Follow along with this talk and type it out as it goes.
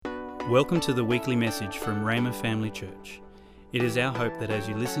Welcome to the weekly message from Rhema Family Church. It is our hope that as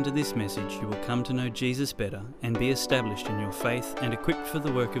you listen to this message, you will come to know Jesus better and be established in your faith and equipped for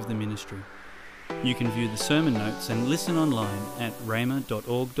the work of the ministry. You can view the sermon notes and listen online at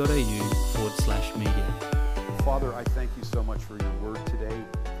rhema.org.au/media. Father, I thank you so much for your word today.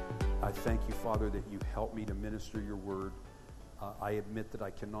 I thank you, Father, that you help me to minister your word. I admit that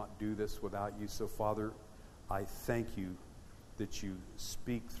I cannot do this without you. So, Father, I thank you that you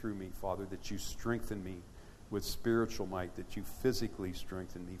speak through me, Father, that you strengthen me with spiritual might, that you physically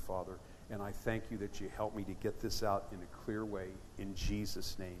strengthen me, Father. And I thank you that you help me to get this out in a clear way in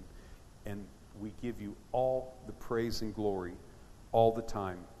Jesus' name. And we give you all the praise and glory all the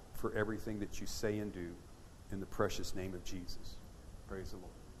time for everything that you say and do in the precious name of Jesus. Praise the Lord.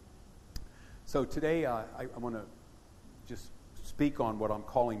 So today I want to just speak on what I'm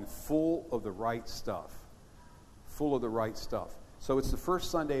calling full of the right stuff. Full of the right stuff. So it's the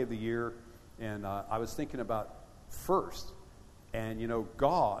first Sunday of the year, and I was thinking about first. And you know,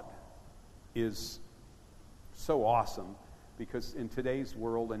 God is so awesome because in today's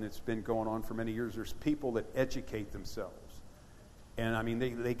world, and it's been going on for many years, there's people that educate themselves. And I mean,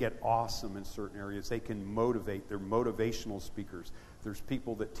 they get awesome in certain areas. They can motivate. They're motivational speakers. There's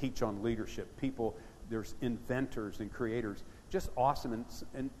people that teach on leadership. There's inventors and creators. Just awesome.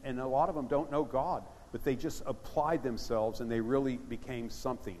 And a lot of them don't know God, but they just applied themselves and they really became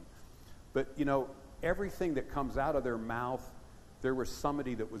something. But, you know, everything that comes out of their mouth, there was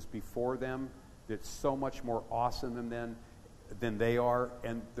somebody that was before them that's so much more awesome than they are.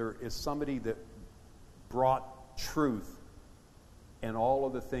 And there is somebody that brought truth and all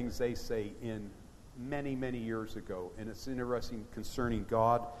of the things they say in many, many years ago. And it's interesting concerning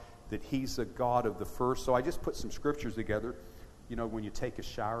God that he's a God of the first. So I just put some scriptures together. You know, when you take a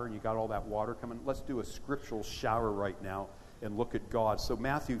shower and you got all that water coming, let's do a scriptural shower right now and look at God. So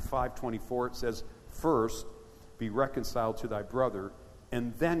Matthew 5:24, it says, "First be reconciled to thy brother,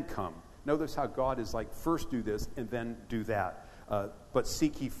 and then come." Notice how God is like, first do this, and then do that. But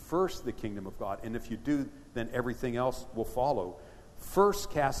seek ye first the kingdom of God, and if you do, then everything else will follow. First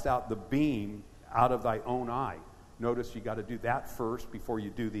cast out the beam out of thy own eye. Notice you got to do that first before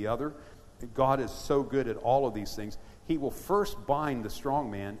you do the other. God is so good at all of these things. He will first bind the strong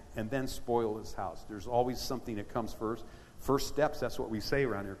man and then spoil his house. There's always something that comes first. First steps, that's what we say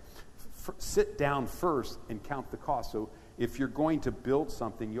around here. Sit down first and count the cost. So if you're going to build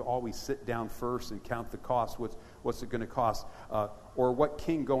something, you always sit down first and count the cost. What's it going to cost? Or what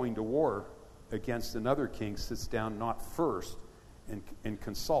king going to war against another king sits down not first and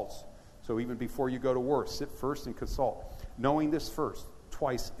consults? So even before you go to war, sit first and consult. Knowing this first,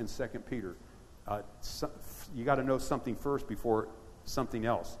 twice in 2 Peter. You got to know something first before something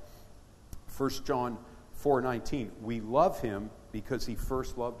else. 1 John 4:19, we love him because he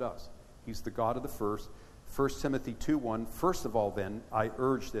first loved us. He's the God of the first. 1 Timothy 2:1, first of all then, I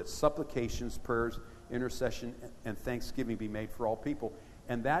urge that supplications, prayers, intercession, and thanksgiving be made for all people.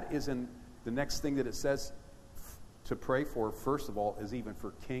 And that is in the next thing that it says to pray for, first of all, is even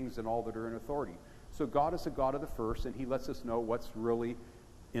for kings and all that are in authority. So God is a God of the first, and he lets us know what's really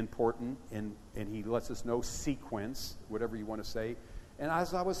important, and he lets us know sequence, whatever you want to say. And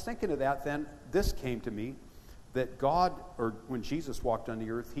as I was thinking of that, then this came to me, that God, or when Jesus walked on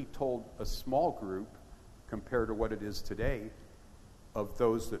the earth, he told a small group, compared to what it is today, of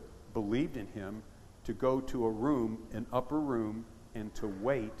those that believed in him, to go to a room, an upper room, and to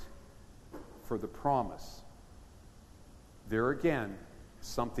wait for the promise. There again,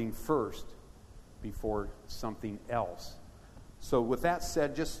 something first before something else. So with that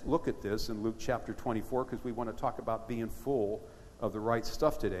said, just look at this in Luke chapter 24, because we want to talk about being full of the right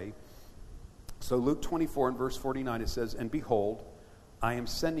stuff today. So Luke 24 and verse 49, it says, "And behold, I am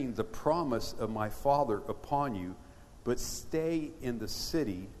sending the promise of my Father upon you, but stay in the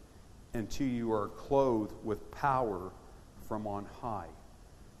city until you are clothed with power from on high."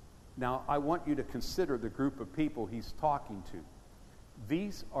 Now, I want you to consider the group of people he's talking to.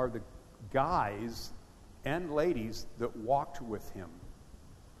 These are the guys and ladies that walked with him.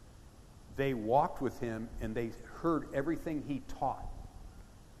 They walked with him and they heard everything he taught.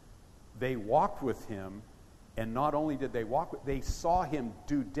 They walked with him, and not only did they walk, they saw him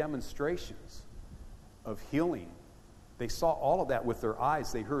do demonstrations of healing. They saw all of that with their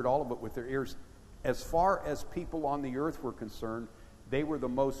eyes. They heard all of it with their ears. As far as people on the earth were concerned, they were the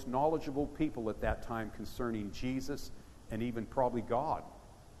most knowledgeable people at that time concerning Jesus and even probably God.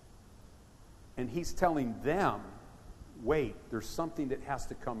 And he's telling them, wait, there's something that has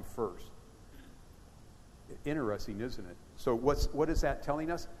to come first. Interesting, isn't it? So what is that telling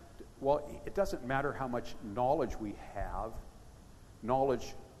us? Well, it doesn't matter how much knowledge we have.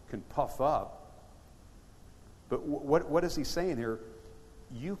 Knowledge can puff up. But what is he saying here?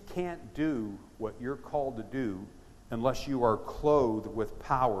 You can't do what you're called to do unless you are clothed with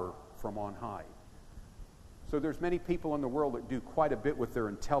power from on high. So there's many people in the world that do quite a bit with their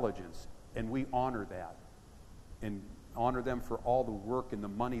intelligence, and we honor that and honor them for all the work and the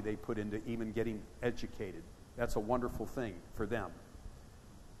money they put into even getting educated. That's a wonderful thing for them.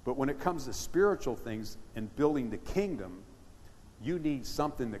 But when it comes to spiritual things and building the kingdom, you need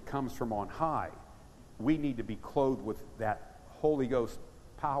something that comes from on high. We need to be clothed with that Holy Ghost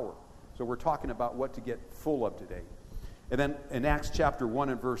power. So we're talking about what to get full of today. And then in Acts chapter 1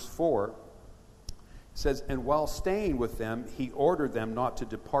 and verse 4, it says, "And while staying with them, he ordered them not to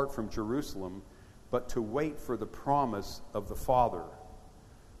depart from Jerusalem, but to wait for the promise of the Father,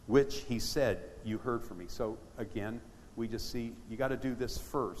 which he said, 'You heard from me.'" So again, we just see you got to do this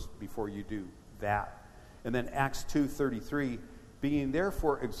first before you do that. And then Acts 2:33, "Being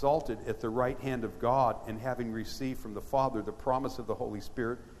therefore exalted at the right hand of God, and having received from the Father the promise of the Holy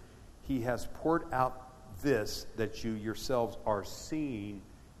Spirit, he has poured out this that you yourselves are seeing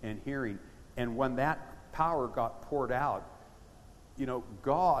and hearing." And when that power got poured out, you know,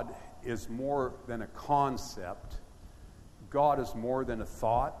 God is more than a concept. God is more than a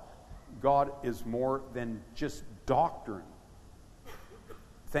thought. God is more than just doctrine.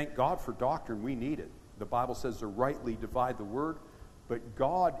 Thank God for doctrine. We need it. The Bible says to rightly divide the word, but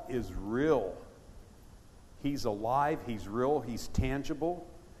God is real. He's alive. He's real. He's tangible.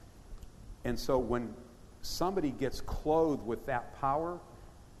 And so when somebody gets clothed with that power,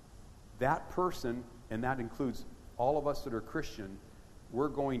 that person, and that includes all of us that are Christian, we're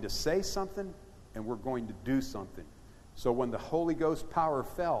going to say something and we're going to do something. So when the Holy Ghost power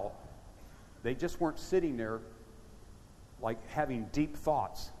fell, they just weren't sitting there like having deep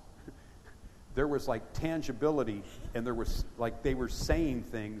thoughts. There was like tangibility, and there was like they were saying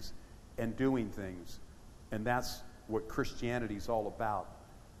things and doing things. And that's what Christianity is all about,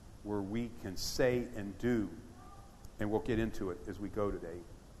 where we can say and do. And we'll get into it as we go today.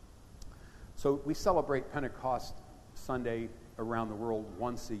 So we celebrate Pentecost Sunday around the world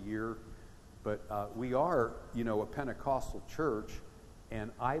once a year, but we are, you know, a Pentecostal church,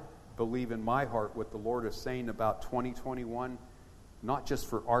 and I believe in my heart what the Lord is saying about 2021, not just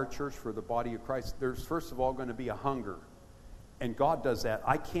for our church, for the body of Christ. There's first of all going to be a hunger, and God does that.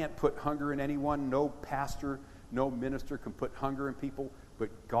 I can't put hunger in anyone. No pastor, no minister can put hunger in people, but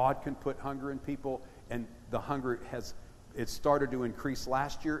God can put hunger in people, and the hunger it started to increase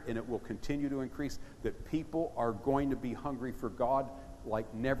last year, and it will continue to increase, that people are going to be hungry for God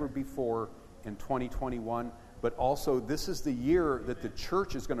like never before in 2021. But also, this is the year that the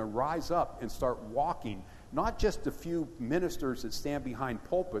church is going to rise up and start walking. Not just a few ministers that stand behind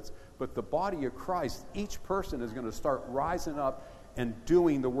pulpits, but the body of Christ. Each person is going to start rising up and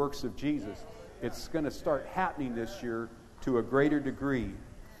doing the works of Jesus. It's going to start happening this year to a greater degree.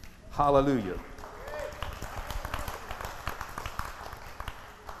 Hallelujah.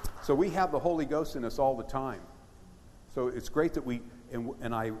 So we have the Holy Ghost in us all the time. So it's great that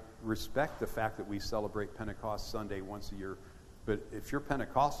and I respect the fact that we celebrate Pentecost Sunday once a year. But if you're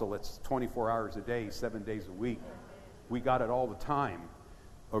Pentecostal, it's 24 hours a day, 7 days a week. We got it all the time.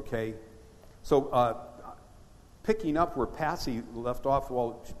 Okay? So picking up where Patsy left off,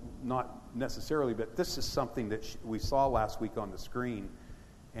 well, not necessarily, but this is something that we saw last week on the screen.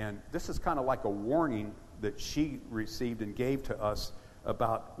 And this is kind of like a warning that she received and gave to us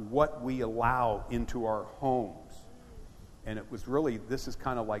about what we allow into our homes. And it was really, this is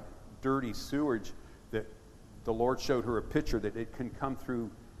kind of like dirty sewage that the Lord showed her a picture that it can come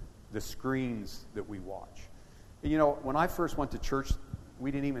through the screens that we watch. And, you know, when I first went to church, we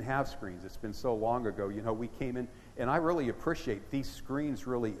didn't even have screens. It's been so long ago. You know, we came in, and I really appreciate these screens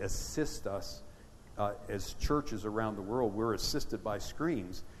really assist us as churches around the world. We're assisted by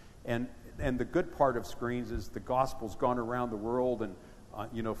screens. And the good part of screens is the gospel's gone around the world, and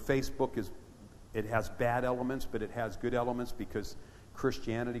you know, Facebook it has bad elements, but it has good elements because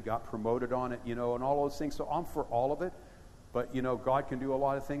Christianity got promoted on it, you know, and all those things. So I'm for all of it, but, you know, God can do a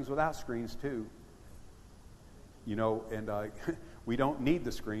lot of things without screens too. You know, and we don't need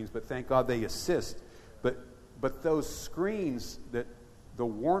the screens, but thank God they assist. But those screens, that the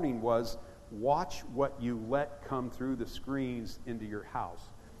warning was, watch what you let come through the screens into your house.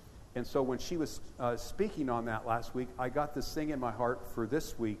 And so when she was speaking on that last week, I got this thing in my heart for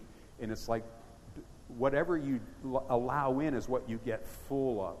this week, and it's like, whatever you allow in is what you get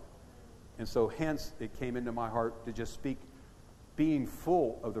full of. And so hence it came into my heart to just speak being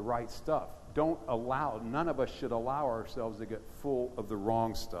full of the right stuff. None of us should allow ourselves to get full of the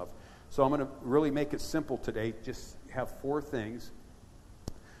wrong stuff. So I'm going to really make it simple today. Just have 4 things.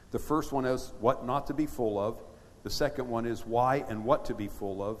 The first one is what not to be full of. The second one is why and what to be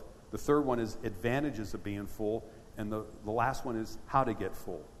full of. The third one is advantages of being full. And the last one is how to get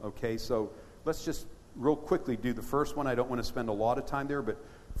full. Okay, so let's just real quickly do the first one. I don't want to spend a lot of time there, but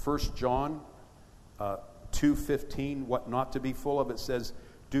 1 John 2:15, what not to be full of, it says,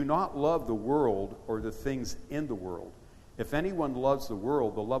 do not love the world or the things in the world. If anyone loves the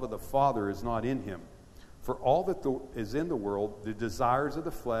world, the love of the Father is not in him. For all that is in the world, the desires of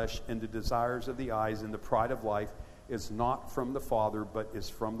the flesh and the desires of the eyes and the pride of life is not from the Father, but is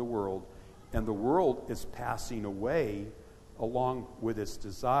from the world. And the world is passing away along with its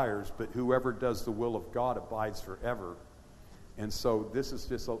desires, but whoever does the will of God abides forever. And so this is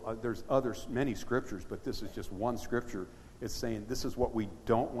just, there's many scriptures, but this is just one scripture. It's saying this is what we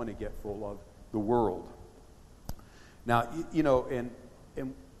don't want to get full of, the world. Now, you know,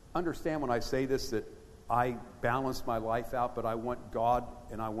 and understand when I say this that I balance my life out, but I want God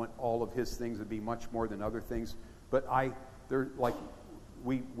and I want all of his things to be much more than other things. But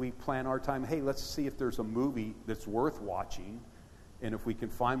we plan our time, hey, let's see if there's a movie that's worth watching. And if we can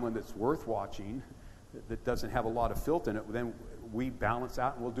find one that's worth watching that doesn't have a lot of filth in it, then we balance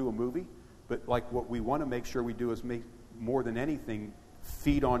out and we'll do a movie. But like what we want to make sure we do is make, more than anything,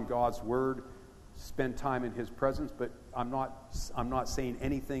 feed on God's word, spend time in his presence. But I'm not saying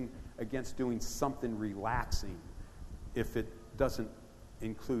anything against doing something relaxing if it doesn't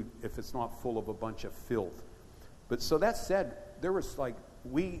include, if it's not full of a bunch of filth. But so that said, there was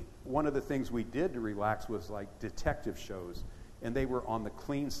one of the things we did to relax was like detective shows, and they were on the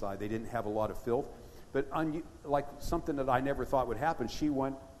clean side. They didn't have a lot of filth. But like something that I never thought would happen, she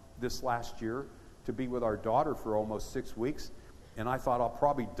went this last year to be with our daughter for almost 6 weeks, and I thought I'll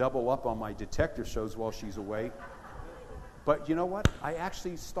probably double up on my detective shows while she's away. But you know what? I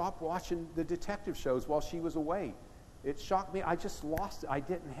actually stopped watching the detective shows while she was away. It shocked me. I just lost it. I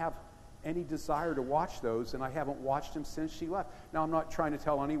didn't have any desire to watch those, and I haven't watched them since she left. Now, I'm not trying to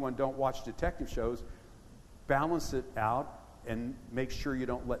tell anyone don't watch detective shows. Balance it out and make sure you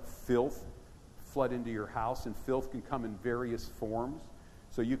don't let filth flood into your house, and filth can come in various forms.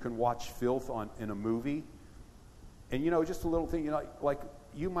 So you can watch filth in a movie. And, you know, just a little thing, you know, like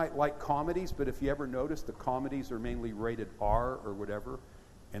you might like comedies, but if you ever notice, the comedies are mainly rated R or whatever,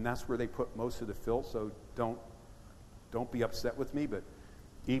 and that's where they put most of the filth. So don't be upset with me, but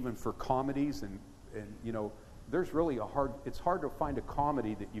even for comedies and you know, there's really it's hard to find a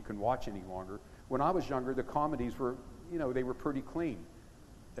comedy that you can watch any longer. When I was younger, the comedies were, you know, they were pretty clean.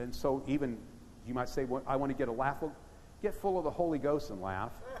 And so even, you might say, well, I want to get a laugh. Well, get full of the Holy Ghost and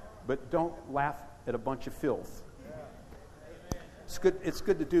laugh, but don't laugh at a bunch of filth. It's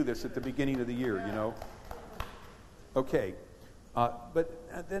good to do this at the beginning of the year, you know. Okay. But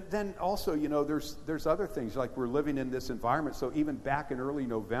then also, you know, there's other things, like we're living in this environment. So even back in early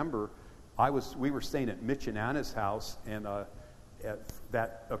November, we were staying at Mitch and Anna's house, and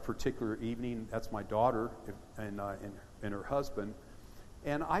at a particular evening, that's my daughter and her husband,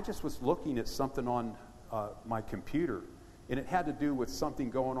 and I just was looking at something on my computer, and it had to do with something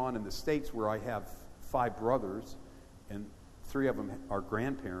going on in the States where I have 5 brothers, and 3 of them are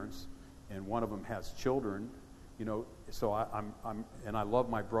grandparents, and 1 of them has children. You know, so I love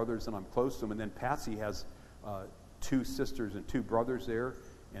my brothers and I'm close to them. And then Patsy has 2 sisters and 2 brothers there,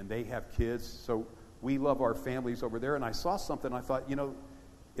 and they have kids. So we love our families over there. And I saw something, I thought, you know,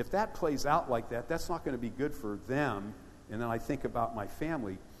 if that plays out like that, that's not going to be good for them. And then I think about my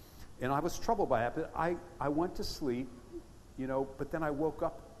family. And I was troubled by that. But I went to sleep, you know, but then I woke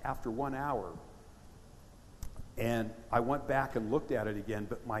up after 1 hour. And I went back and looked at it again,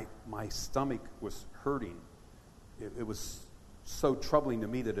 but my stomach was hurting. It was so troubling to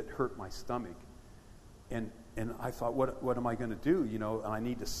me that it hurt my stomach. And I thought, what am I going to do? You know, and I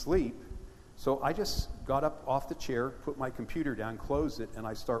need to sleep. So I just got up off the chair, put my computer down, closed it, and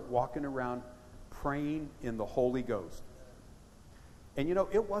I start walking around praying in the Holy Ghost. And, you know,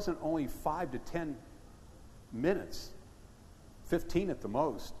 it wasn't only 5 to 10 minutes, 15 at the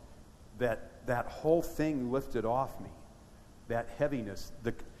most, that whole thing lifted off me, that heaviness.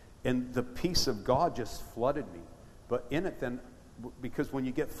 And the peace of God just flooded me. But in it then, because when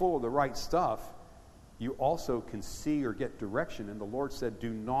you get full of the right stuff, you also can see or get direction. And the Lord said, do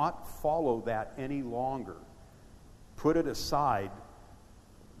not follow that any longer. Put it aside.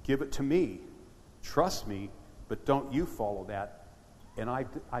 Give it to me. Trust me, but don't you follow that. And I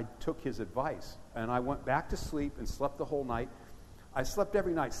took his advice. And I went back to sleep and slept the whole night. I slept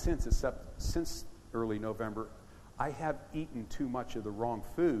every night since early November. I have eaten too much of the wrong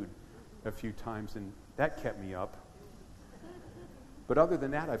food a few times, and that kept me up. But other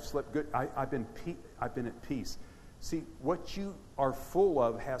than that, I've slept good. I've been at peace. See, what you are full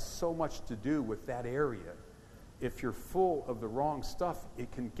of has so much to do with that area. If you're full of the wrong stuff,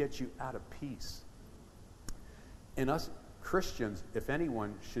 it can get you out of peace. And us Christians, if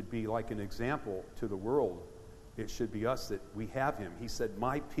anyone should be like an example to the world, it should be us, that we have him. He said,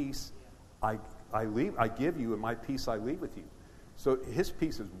 my peace I give you, and my peace I leave with you. So his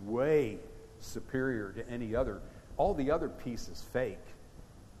peace is way superior to any other. All the other peace is fake.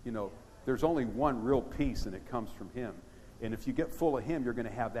 You know, there's only one real peace, and it comes from him. And if you get full of him, you're going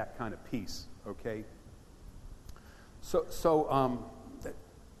to have that kind of peace, okay? That's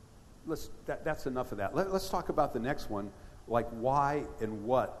enough of that. Let's talk about the next one, like why and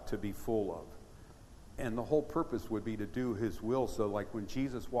what to be full of. And the whole purpose would be to do his will. So like when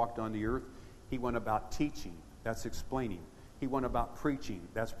Jesus walked on the earth, he went about teaching. That's explaining. He went about preaching.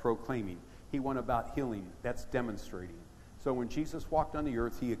 That's proclaiming. He went about healing. That's demonstrating. So when Jesus walked on the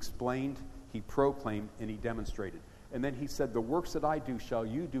earth, he explained, he proclaimed, and he demonstrated. And then he said, the works that I do shall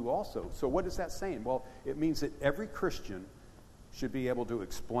you do also. So what is that saying? Well, it means that every Christian should be able to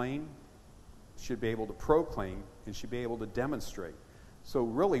explain, should be able to proclaim, and should be able to demonstrate. So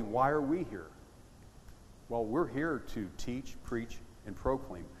really, why are we here? Well, we're here to teach, preach, and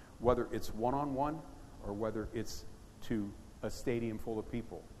proclaim, whether it's one-on-one or whether it's to a stadium full of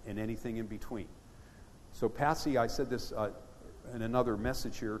people and anything in between. So Patsy, I said this in another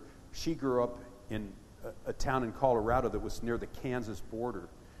message here, she grew up in a town in Colorado that was near the Kansas border,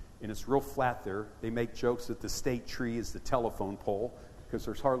 and it's real flat there. They make jokes that the state tree is the telephone pole because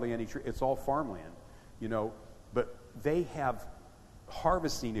there's hardly any tree. It's all farmland, you know, but they have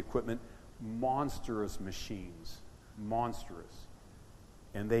harvesting equipment, monstrous machines, monstrous.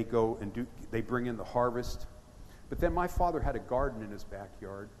 And they go and they bring in the harvest. But then my father had a garden in his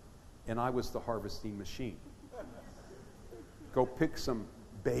backyard, and I was the harvesting machine. Go pick some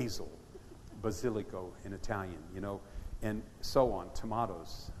basil, basilico in Italian, you know, and so on,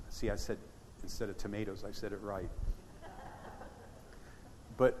 tomatoes. See, I said, instead of tomatoes, I said it right.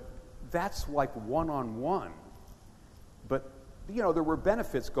 But that's like one-on-one. But, you know, there were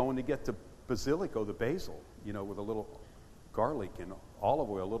benefits going to get the basilico, the basil, you know, with a little garlic and olive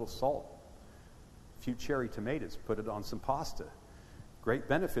oil, a little salt, a few cherry tomatoes, put it on some pasta. Great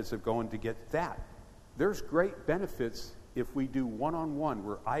benefits of going to get that. There's great benefits if we do one-on-one,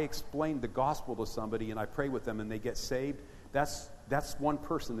 where I explain the gospel to somebody and I pray with them and they get saved. That's one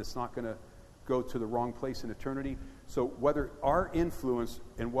person that's not going to go to the wrong place in eternity. So whether our influence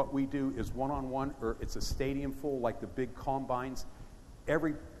and what we do is one-on-one or it's a stadium full like the big combines,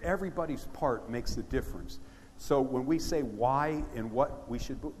 everybody's part makes the difference. So when we say why and what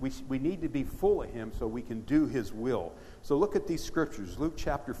we need to be full of him so we can do his will. So look at these scriptures. Luke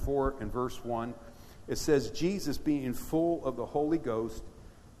chapter 4 and verse 1. It says, Jesus, being full of the Holy Ghost,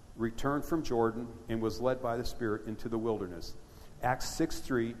 returned from Jordan and was led by the Spirit into the wilderness. Acts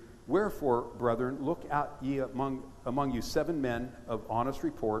 6:3. Wherefore, brethren, look out ye among you 7 men of honest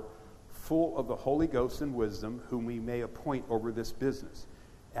report, full of the Holy Ghost and wisdom, whom we may appoint over this business.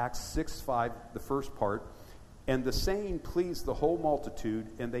 Acts 6:5, the first part. And the saying pleased the whole multitude,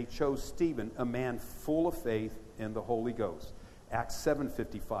 and they chose Stephen, a man full of faith and the Holy Ghost. Acts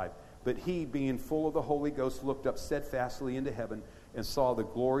 7:55. But he, being full of the Holy Ghost, looked up steadfastly into heaven and saw the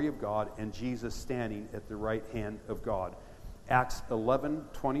glory of God and Jesus standing at the right hand of God. Acts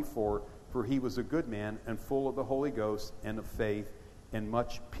 11:24. For he was a good man and full of the Holy Ghost and of faith, and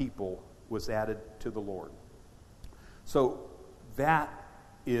much people was added to the Lord. So that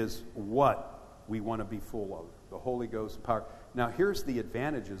is what we want to be full of, the Holy Ghost and power. Now here's the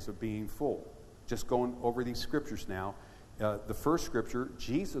advantages of being full. Just going over these scriptures now. The first scripture,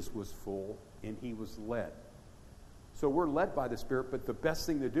 Jesus was full and he was led. So we're led by the Spirit, but the best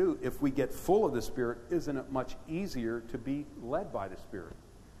thing to do if we get full of the Spirit, isn't it much easier to be led by the Spirit?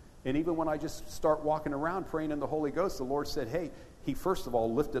 And even when I just start walking around praying in the Holy Ghost, the Lord said, hey, he first of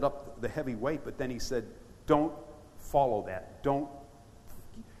all lifted up the heavy weight, but then he said, don't follow that. Don't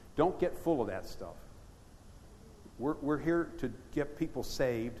get full of that stuff. We're here to get people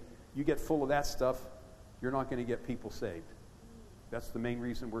saved. You get full of that stuff, you're not going to get people saved. That's the main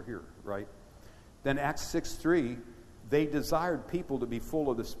reason we're here, right? Then Acts 6:3, they desired people to be full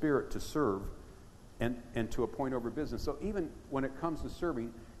of the Spirit to serve and to appoint over business. So even when it comes to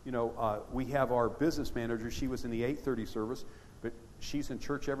serving, you know, we have our business manager. She was in the 8:30 service, but she's in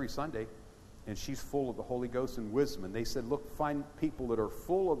church every Sunday, and she's full of the Holy Ghost and wisdom. And they said, look, find people that are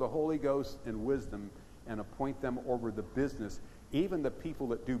full of the Holy Ghost and wisdom and appoint them over the business. Even the people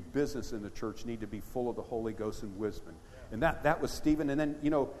that do business in the church need to be full of the Holy Ghost and wisdom. And that was Stephen. And then, you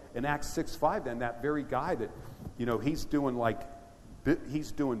know, in Acts 6:5, then that very guy that, you know, he's doing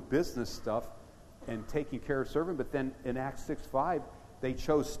business stuff, and taking care of serving. But then in Acts 6:5, they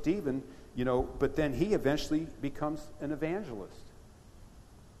chose Stephen, but then he eventually becomes an evangelist.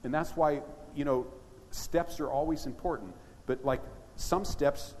 And that's why, steps are always important. But like some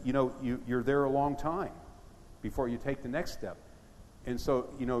steps, you're there a long time before you take the next step. And so,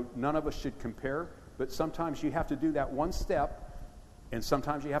 none of us should compare, but sometimes you have to do that one step, and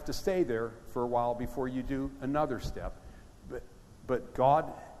sometimes you have to stay there for a while before you do another step. But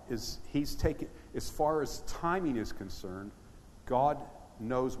God he's taken, as far as timing is concerned, God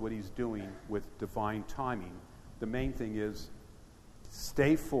knows what he's doing with divine timing. The main thing is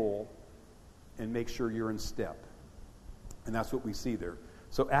stay full and make sure you're in step. And that's what we see there.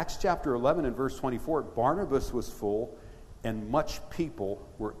 So Acts chapter 11 and verse 24, Barnabas was full and much people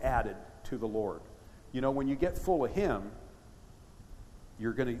were added to the Lord. When you get full of him,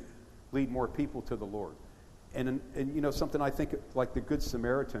 you're going to lead more people to the Lord. And something I think like the Good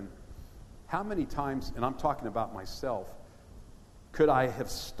Samaritan, how many times, and I'm talking about myself, could I have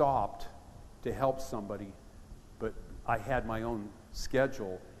stopped to help somebody, but I had my own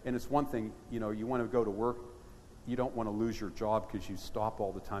schedule. And it's one thing, you want to go to work, you don't want to lose your job because you stop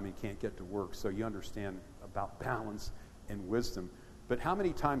all the time and can't get to work. So you understand about balance and wisdom. But how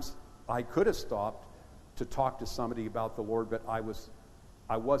many times I could have stopped to talk to somebody about the Lord, but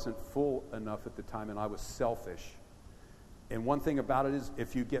I wasn't full enough at the time, and I was selfish. And one thing about it is,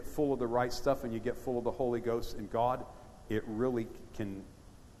 if you get full of the right stuff and you get full of the Holy Ghost and God, it really can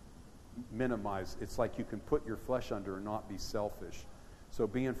minimize. It's like you can put your flesh under and not be selfish. So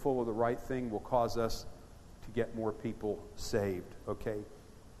being full of the right thing will cause us to get more people saved, okay?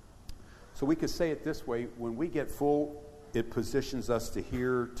 So we could say it this way: when we get full, it positions us to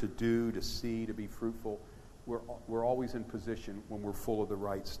hear, to do, to see, to be fruitful. We're always in position when we're full of the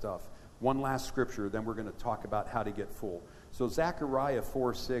right stuff. One last scripture, then we're going to talk about how to get full. So Zechariah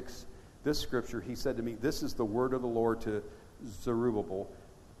 4:6, this scripture, he said to me, "This is the word of the Lord to Zerubbabel,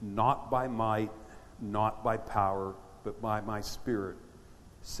 not by might, not by power, but by my spirit,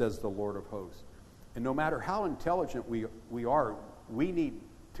 says the Lord of hosts." And no matter how intelligent we are, we need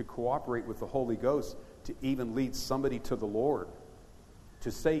to cooperate with the Holy Ghost to even lead somebody to the Lord. To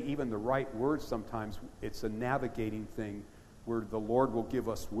say even the right words sometimes, it's a navigating thing where the Lord will give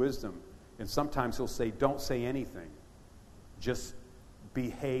us wisdom. And sometimes he'll say, don't say anything. Just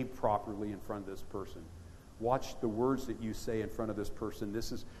behave properly in front of this person. Watch the words that you say in front of this person.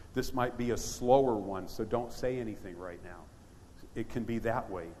 This might be a slower one, so don't say anything right now. It can be that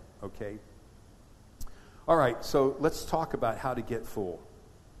way, okay? All right, so let's talk about how to get full.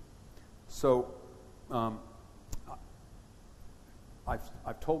 So,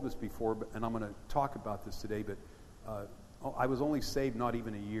 I've told this before, and I'm going to talk about this today, but I was only saved not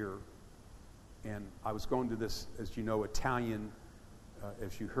even a year, and I was going to this, as you know, Italian,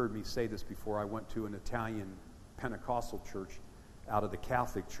 as you heard me say this before, I went to an Italian Pentecostal church out of the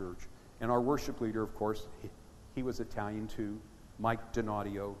Catholic Church, and our worship leader, of course, he was Italian too, Mike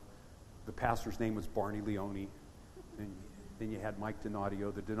Donadio. The pastor's name was Barney Leone, and then you had Mike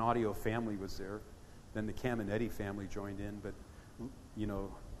Donadio. The Donadio family was there. Then the Caminetti family joined in, but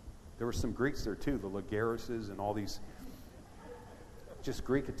there were some Greeks there too, the Lagarises and all these just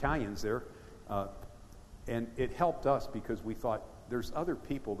Greek Italians there. And it helped us because we thought there's other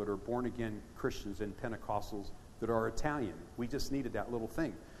people that are born-again Christians and Pentecostals that are Italian. We just needed that little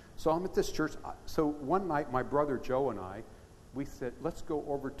thing. So I'm at this church. So one night, my brother Joe and I, we said, let's go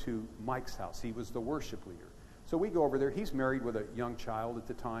over to Mike's house. He was the worship leader. So we go over there. He's married with a young child at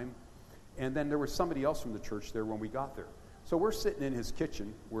the time. And then there was somebody else from the church there when we got there. So we're sitting in his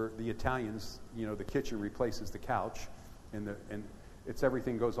kitchen where the Italians, the kitchen replaces the couch. And it's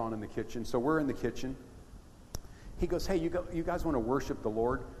everything goes on in the kitchen. So we're in the kitchen. He goes, hey, you guys want to worship the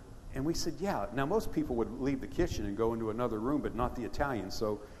Lord? And we said, yeah. Now, most people would leave the kitchen and go into another room, but not the Italians.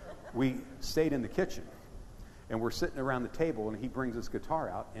 So we stayed in the kitchen. And we're sitting around the table, and he brings his guitar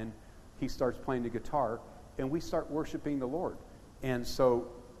out, and he starts playing the guitar, and we start worshiping the Lord. And so,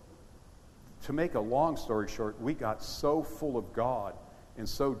 to make a long story short, we got so full of God and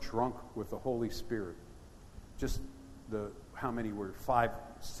so drunk with the Holy Spirit. Just how many were? 5,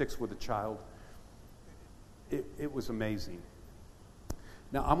 6 with a child. It was amazing.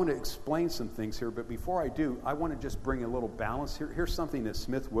 Now, I'm going to explain some things here, but before I do, I want to just bring a little balance here. Here's something that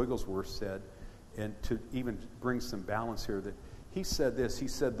Smith Wigglesworth said, and to even bring some balance here, that he said this. He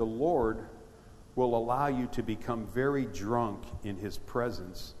said, the Lord will allow you to become very drunk in his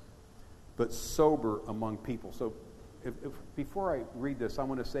presence, but sober among people. So before I read this, I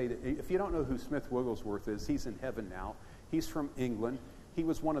want to say that if you don't know who Smith Wigglesworth is, he's in heaven now. He's from England. He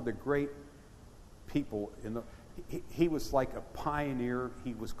was one of the great people he was like a pioneer.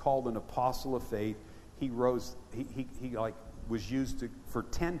 He was called an apostle of faith. He rose, he like was used for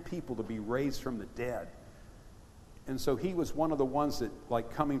 10 people to be raised from the dead. And so he was one of the ones that,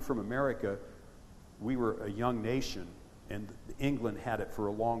 like, coming from America, we were a young nation, and England had it for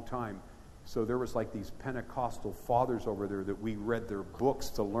a long time. So there was like these Pentecostal fathers over there that we read their books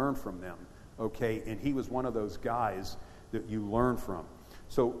to learn from them, okay? And he was one of those guys that you learn from.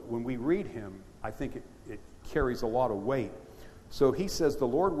 So when we read him, I think it carries a lot of weight. So he says, the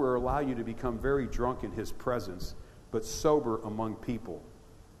Lord will allow you to become very drunk in his presence, but sober among people.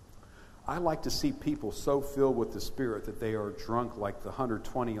 I like to see people so filled with the Spirit that they are drunk like the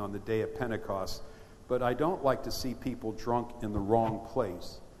 120 on the day of Pentecost, but I don't like to see people drunk in the wrong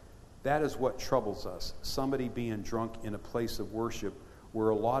place. That is what troubles us, somebody being drunk in a place of worship where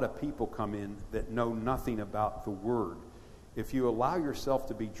a lot of people come in that know nothing about the Word. If you allow yourself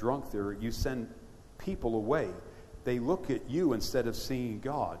to be drunk there, you send people away. They look at you instead of seeing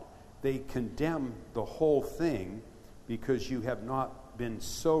God. They condemn the whole thing because you have not been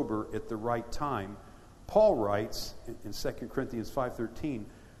sober at the right time. Paul writes in 2 Corinthians 5:13,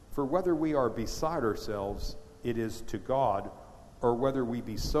 for whether we are beside ourselves, it is to God, or whether we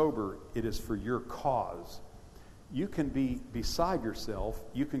be sober, it is for your cause. You can be beside yourself.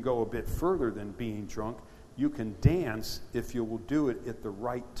 You can go a bit further than being drunk. You can dance if you will do it at the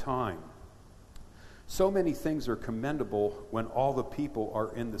right time. So many things are commendable when all the people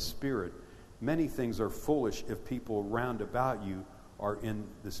are in the Spirit. Many things are foolish if people round about you are in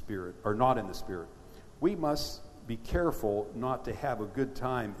the Spirit, or not in the Spirit. We must be careful not to have a good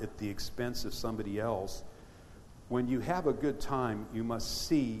time at the expense of somebody else. When you have a good time, you must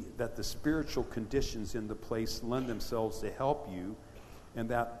see that the spiritual conditions in the place lend themselves to help you, and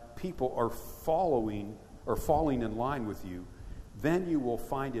that people are falling in line with you. Then you will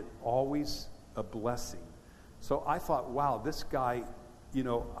find it always a blessing. So I thought, wow, this guy,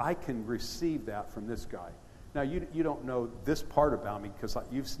 I can receive that from this guy. Now, you don't know this part about me because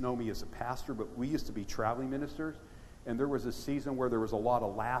you know me as a pastor, but we used to be traveling ministers, and there was a season where there was a lot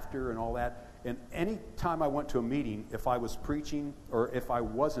of laughter and all that. And any time I went to a meeting, if I was preaching or if I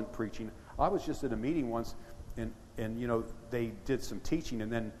wasn't preaching, I was just at a meeting once, and they did some teaching,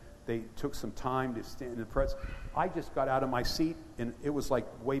 and then they took some time to stand in the press. I just got out of my seat, and it was like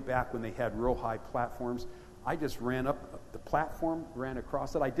way back when they had real high platforms. I just ran up the platform, ran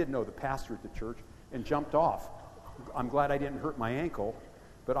across it. I didn't know the pastor at the church, and jumped off. I'm glad I didn't hurt my ankle,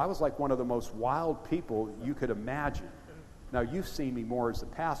 but I was like one of the most wild people you could imagine. Now, you've seen me more as a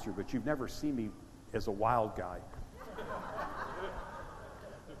pastor, but you've never seen me as a wild guy.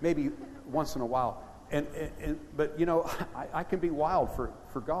 Maybe once in a while. But I can be wild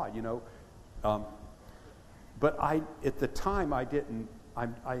for God, But at the time I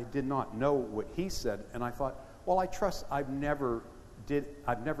did not know what he said, and I thought, well, I trust I've never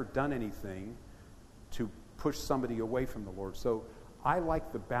done anything to push somebody away from the Lord. So I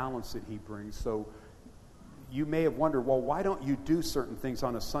like the balance that he brings. So you may have wondered, well, why don't you do certain things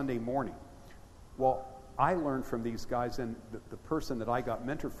on a Sunday morning? Well, I learned from these guys, and the person that I got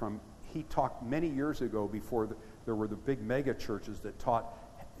mentored from, he talked many years ago before there were the big mega churches that taught,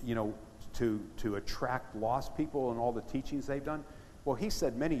 to attract lost people and all the teachings they've done. Well, he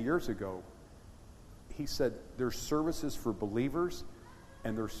said many years ago, he said there's services for believers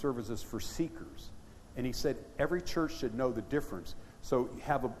and there's services for seekers. And he said every church should know the difference. So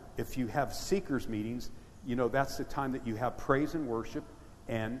if you have seekers meetings, that's the time that you have praise and worship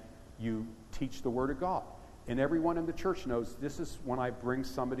and you teach the Word of God. And everyone in the church knows this is when I bring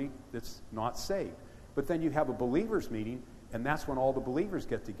somebody that's not saved. But then you have a believers meeting, and that's when all the believers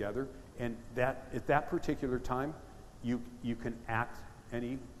get together. And that at that particular time, you can act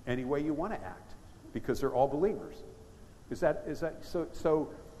any way you want to act because they're all believers. Is that so?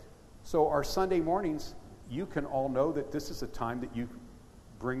 So our Sunday mornings, you can all know that this is a time that you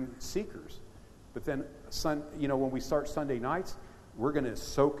bring seekers. But then, when we start Sunday nights, we're going to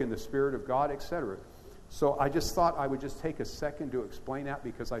soak in the Spirit of God, etc. So I just thought I would just take a second to explain that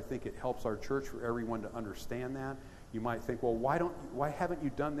because I think it helps our church for everyone to understand that. You might think, well, why haven't you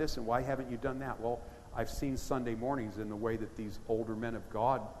done this and why haven't you done that? Well, I've seen Sunday mornings in the way that these older men of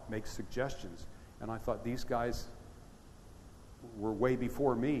God make suggestions. And I thought these guys were way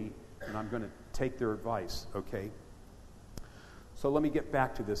before me, and I'm going to take their advice, okay? So let me get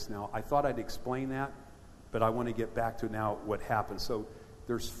back to this now. I thought I'd explain that, but I want to get back to now what happened. So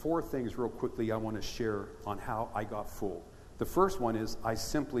there's 4 things real quickly I want to share on how I got full. The first one is I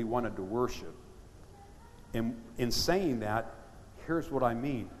simply wanted to worship. And in saying that, here's what I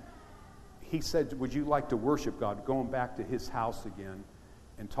mean. He said, would you like to worship God? Going back to his house again.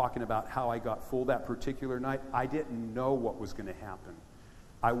 and talking about how I got full that particular night, I didn't know what was going to happen.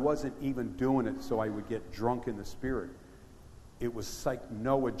 I wasn't even doing it so I would get drunk in the Spirit. It was like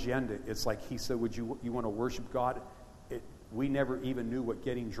no agenda. It's like he said, you want to worship God? We never even knew what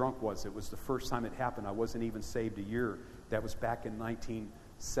getting drunk was. It was the first time it happened. I wasn't even saved a year. That was back in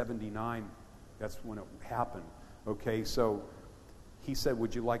 1979. That's when it happened. Okay, so he said,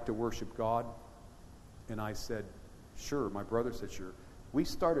 would you like to worship God? And I said, sure. My brother said, sure. We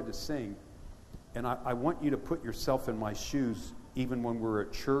started to sing, and I want you to put yourself in my shoes, even when we're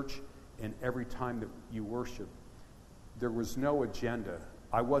at church and every time that you worship. There was no agenda.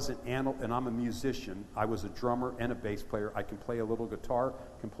 I wasn't, and I'm a musician. I was a drummer and a bass player. I can play a little guitar,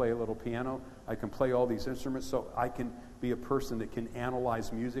 can play a little piano. I can play all these instruments, so I can be a person that can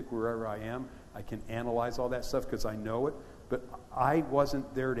analyze music wherever I am. I can analyze all that stuff because I know it. But I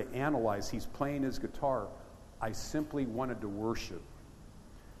wasn't there to analyze. He's playing his guitar. I simply wanted to worship.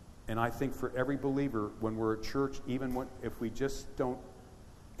 And I think for every believer, when we're at church, even if we just don't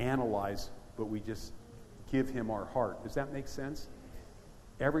analyze, but we just give him our heart. Does that make sense?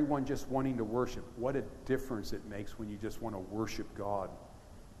 Everyone just wanting to worship. What a difference it makes when you just want to worship God.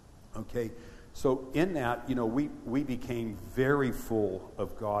 Okay, so in that, we became very full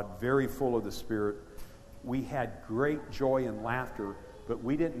of God, very full of the Spirit. We had great joy and laughter, but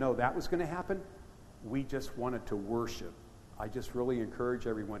we didn't know that was going to happen. We just wanted to worship. I just really encourage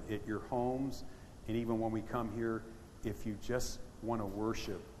everyone at your homes, and even when we come here, if you just want to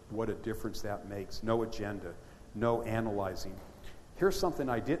worship, what a difference that makes. No agenda, no analyzing. Here's something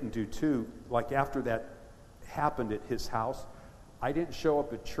I didn't do too. Like after that happened at his house, I didn't show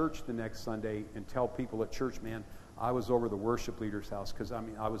up at church the next Sunday and tell people at church, man, I was over the worship leader's house, because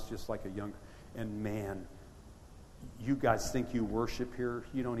I was just like a young, and man, you guys think you worship here?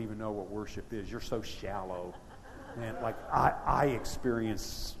 You don't even know what worship is. You're so shallow. Man, like I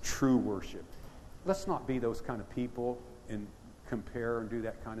experience true worship. Let's not be those kind of people and compare and do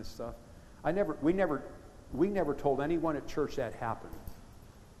that kind of stuff. We never told anyone at church that happened.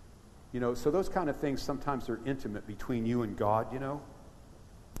 So those kind of things sometimes are intimate between you and God,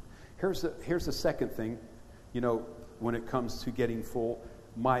 Here's the second thing, when it comes to getting full.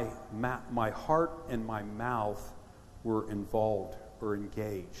 My heart and my mouth were involved or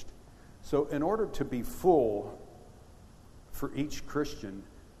engaged. So in order to be full for each Christian,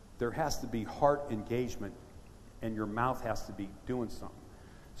 there has to be heart engagement, and your mouth has to be doing something.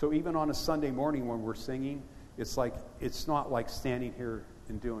 So even on a Sunday morning when we're singing, it's not like standing here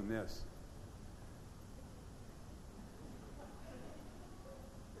and doing this.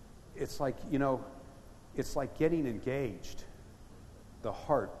 It's like, it's like getting engaged. The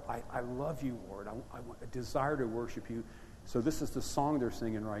heart. I love you, Lord. I desire to worship you. So this is the song they're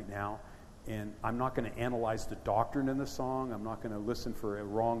singing right now. And I'm not going to analyze the doctrine in the song. I'm not going to listen for a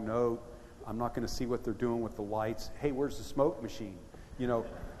wrong note. I'm not going to see what they're doing with the lights. Hey, where's the smoke machine? You know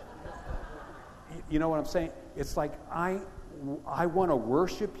what I'm saying? It's like I want to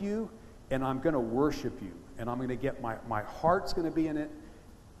worship you, and I'm going to worship you. And I'm going to get my heart's going to be in it,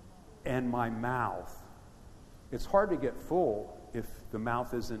 and my mouth. It's hard to get full if the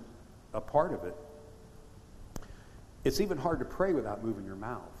mouth isn't a part of it. It's even hard to pray without moving your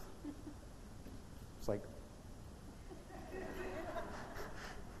mouth. It's like,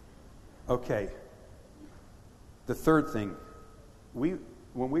 okay. The third thing, we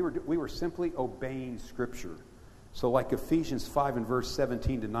were simply obeying Scripture. So like Ephesians 5 and verse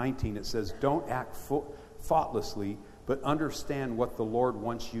 17 to 19, it says, don't act thoughtlessly, but understand what the Lord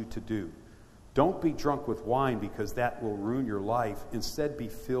wants you to do. Don't be drunk with wine, because that will ruin your life. Instead, be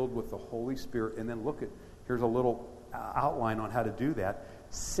filled with the Holy Spirit. And then here's a little outline on how to do that.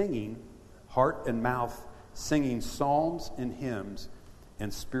 Singing, heart and mouth, singing psalms and hymns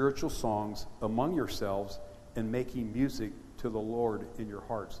and spiritual songs among yourselves, and making music to the Lord in your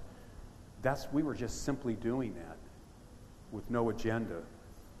hearts. We were just simply doing that with no agenda.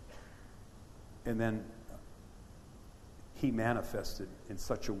 And then he manifested in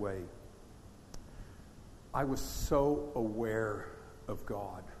such a way. I was so aware of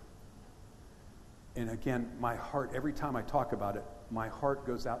God. And again, my heart, every time I talk about it, my heart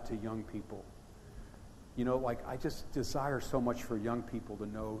goes out to young people. I just desire so much for young people to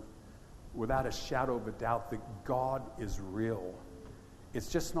know, without a shadow of a doubt, that God is real. It's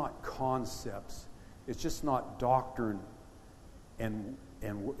just not concepts. It's just not doctrine. And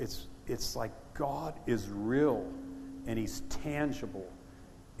it's like God is real, and he's tangible.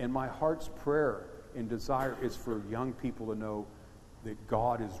 And my heart's prayer and desire is for young people to know that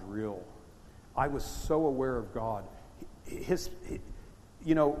God is real. I was so aware of God.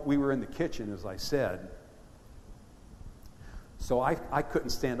 We were in the kitchen, as I said. So I couldn't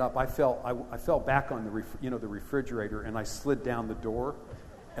stand up. I fell back on the refrigerator, and I slid down the door,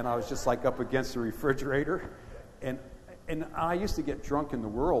 and I was just like up against the refrigerator. And I used to get drunk in the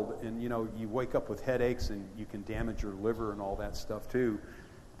world, and you wake up with headaches, and you can damage your liver and all that stuff too.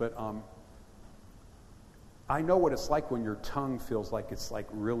 But I know what it's like when your tongue feels like it's like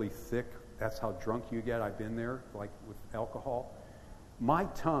really thick. That's how drunk you get. I've been there, like with alcohol. My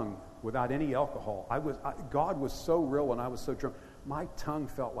tongue, without any alcohol, God was so real and I was so drunk. My tongue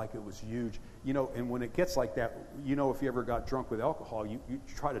felt like it was huge. And when it gets like that, if you ever got drunk with alcohol, you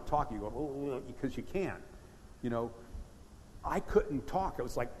try to talk, you go, oh, because you can't. I couldn't talk. It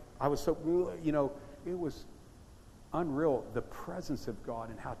was like, I was so, it was unreal, the presence of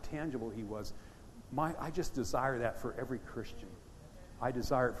God and how tangible he was. I just desire that for every Christian. I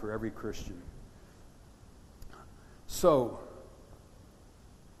desire it for every Christian. So,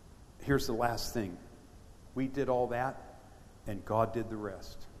 here's the last thing. We did all that, and God did the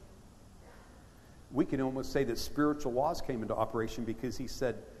rest. We can almost say that spiritual laws came into operation because he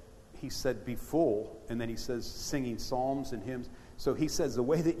said, be full, and then he says singing psalms and hymns. So he says the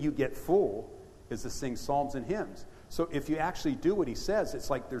way that you get full is to sing psalms and hymns. So if you actually do what he says, it's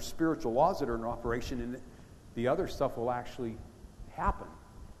like there's spiritual laws that are in operation, and the other stuff will actually happen.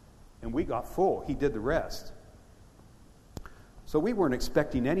 And we got full. He did the rest. So we weren't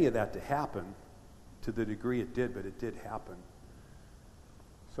expecting any of that to happen to the degree it did, but it did happen.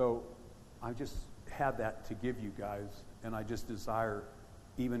 So I just had that to give you guys, and I just desire,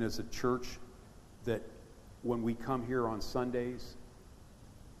 even as a church, that when we come here on Sundays,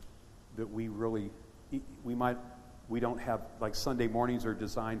 that we don't have, like Sunday mornings are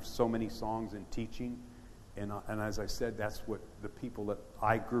designed so many songs and teaching, and as I said, that's what the people that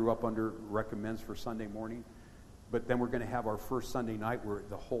I grew up under recommends for Sunday morning. But then we're going to have our first Sunday night where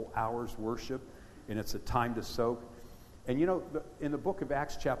the whole hour's worship, and it's a time to soak. And in the book of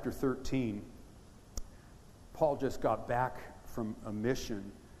Acts chapter 13, Paul just got back from a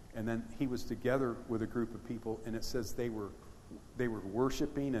mission, and then he was together with a group of people, and it says they were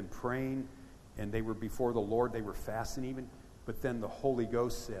worshiping and praying, and they were before the Lord, they were fasting even. But then the Holy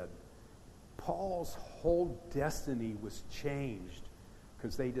Ghost said, Paul's whole destiny was changed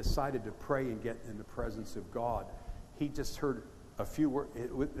because they decided to pray and get in the presence of God. He just heard a few words.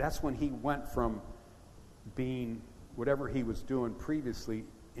 That's when he went from being whatever he was doing previously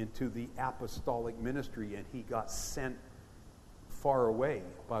into the apostolic ministry, and he got sent far away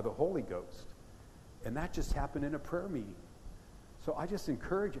by the Holy Ghost. And that just happened in a prayer meeting. So I just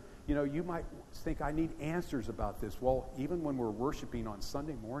encourage you. You might think I need answers about this. Well, even when we're worshiping on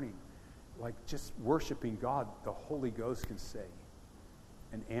Sunday morning, like just worshiping God, the Holy Ghost can say,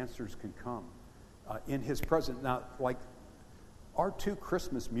 and answers can come in his presence. Now, like our 2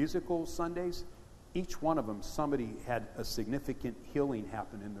 Christmas musical Sundays, each one of them, somebody had a significant healing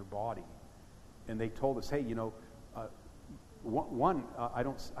happen in their body. And they told us, hey, I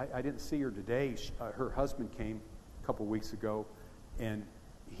didn't see her today. Her husband came a couple weeks ago, and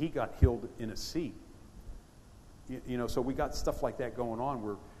he got healed in a seat. So we got stuff like that going on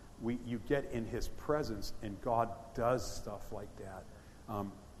where you get in his presence, and God does stuff like that.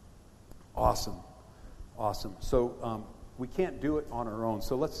 Awesome. So we can't do it on our own.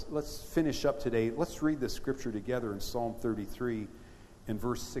 So let's finish up today. Let's read the scripture together in Psalm 33 in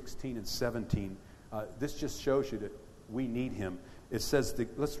verse 16 and 17. This just shows you that we need him. It says,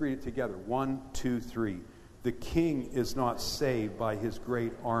 let's read it together. 1, 2, 3. The king is not saved by his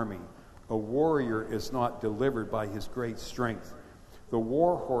great army. A warrior is not delivered by his great strength. The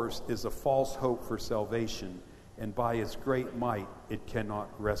war horse is a false hope for salvation, and by its great might it cannot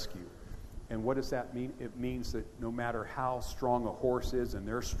rescue. And what does that mean? It means that no matter how strong a horse is, and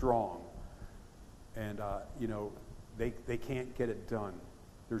they're strong, and they can't get it done.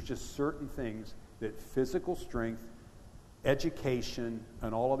 There's just certain things that physical strength, education,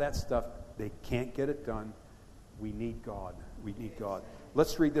 and all of that stuff, they can't get it done. We need God. We need God.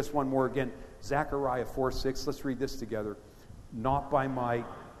 Let's read this one more again. Zechariah 4:6. Let's read this together. Not by might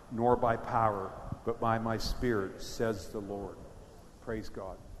nor by power, but by my Spirit, says the Lord. Praise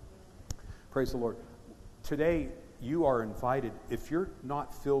God. Praise the Lord. Today, you are invited. If you're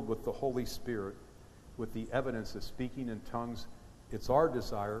not filled with the Holy Spirit, with the evidence of speaking in tongues, it's our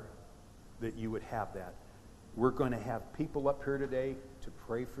desire that you would have that. We're going to have people up here today to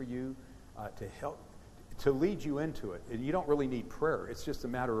pray for you, to help, to lead you into it. And you don't really need prayer. It's just a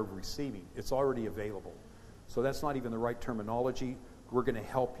matter of receiving. It's already available. So that's not even the right terminology. We're going to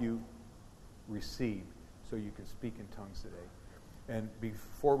help you receive so you can speak in tongues today. And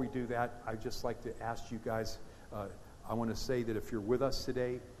before we do that, I'd just like to ask you guys, I want to say that if you're with us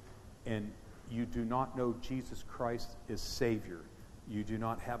today and you do not know Jesus Christ as Savior, you do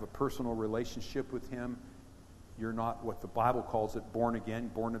not have a personal relationship with him, you're not what the Bible calls it, born again,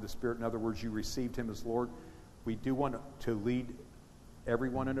 born of the Spirit. In other words, you received him as Lord. We do want to lead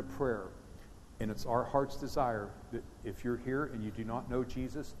everyone in a prayer. And it's our heart's desire that if you're here and you do not know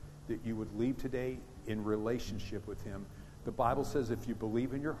Jesus, that you would leave today in relationship with him. The Bible says if you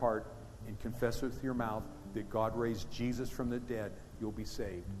believe in your heart and confess with your mouth that God raised Jesus from the dead, you'll be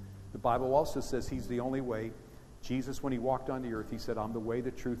saved. The Bible also says he's the only way. Jesus, when he walked on the earth, he said, I'm the way,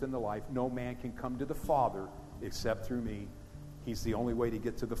 the truth, and the life. No man can come to the Father except through me. He's the only way to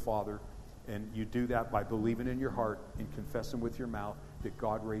get to the Father. And you do that by believing in your heart and confessing with your mouth that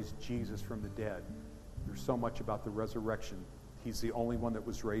God raised Jesus from the dead. There's so much about the resurrection. He's the only one that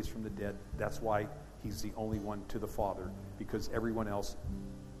was raised from the dead. That's why he's the only one to the Father, because everyone else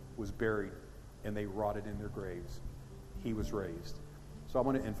was buried and they rotted in their graves. He was raised. So I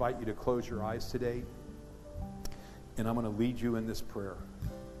want to invite you to close your eyes today, and I'm going to lead you in this prayer.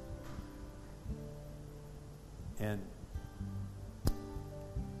 And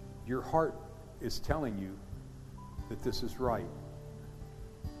your heart is telling you that this is right.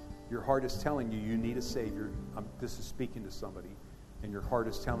 Your heart is telling you you need a Savior. This is speaking to somebody. And your heart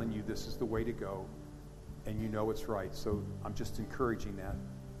is telling you this is the way to go. And you know it's right. So I'm just encouraging that.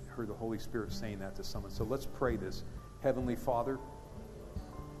 I heard the Holy Spirit saying that to someone. So let's pray this. Heavenly Father,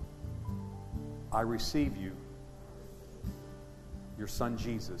 I receive you, your Son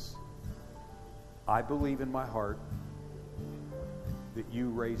Jesus. I believe in my heart that you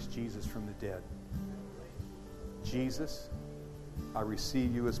raised Jesus from the dead. Jesus, I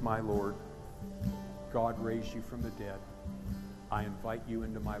receive you as my Lord. God raised you from the dead. I invite you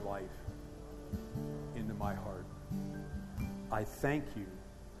into my life, into my heart. I thank you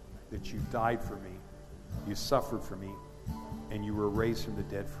that you died for me, you suffered for me, and you were raised from the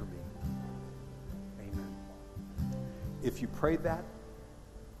dead for me. Amen. If you prayed that,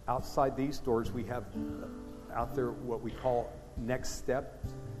 outside these doors, we have out there what we call next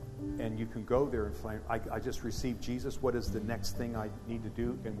steps, and you can go there and find, I just received Jesus. What is the next thing I need to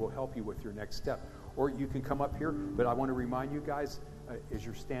do? And we'll help you with your next step. Or you can come up here, but I want to remind you guys, as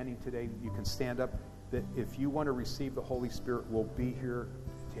you're standing today, you can stand up, that if you want to receive the Holy Spirit, we'll be here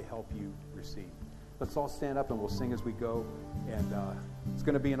to help you receive. Let's all stand up and we'll sing as we go, and it's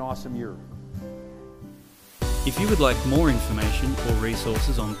going to be an awesome year. If you would like more information or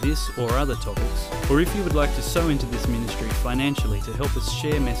resources on this or other topics, or if you would like to sow into this ministry financially to help us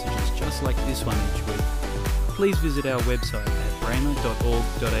share messages just like this one each week, please visit our website at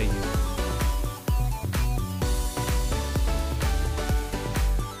rhema.org.au.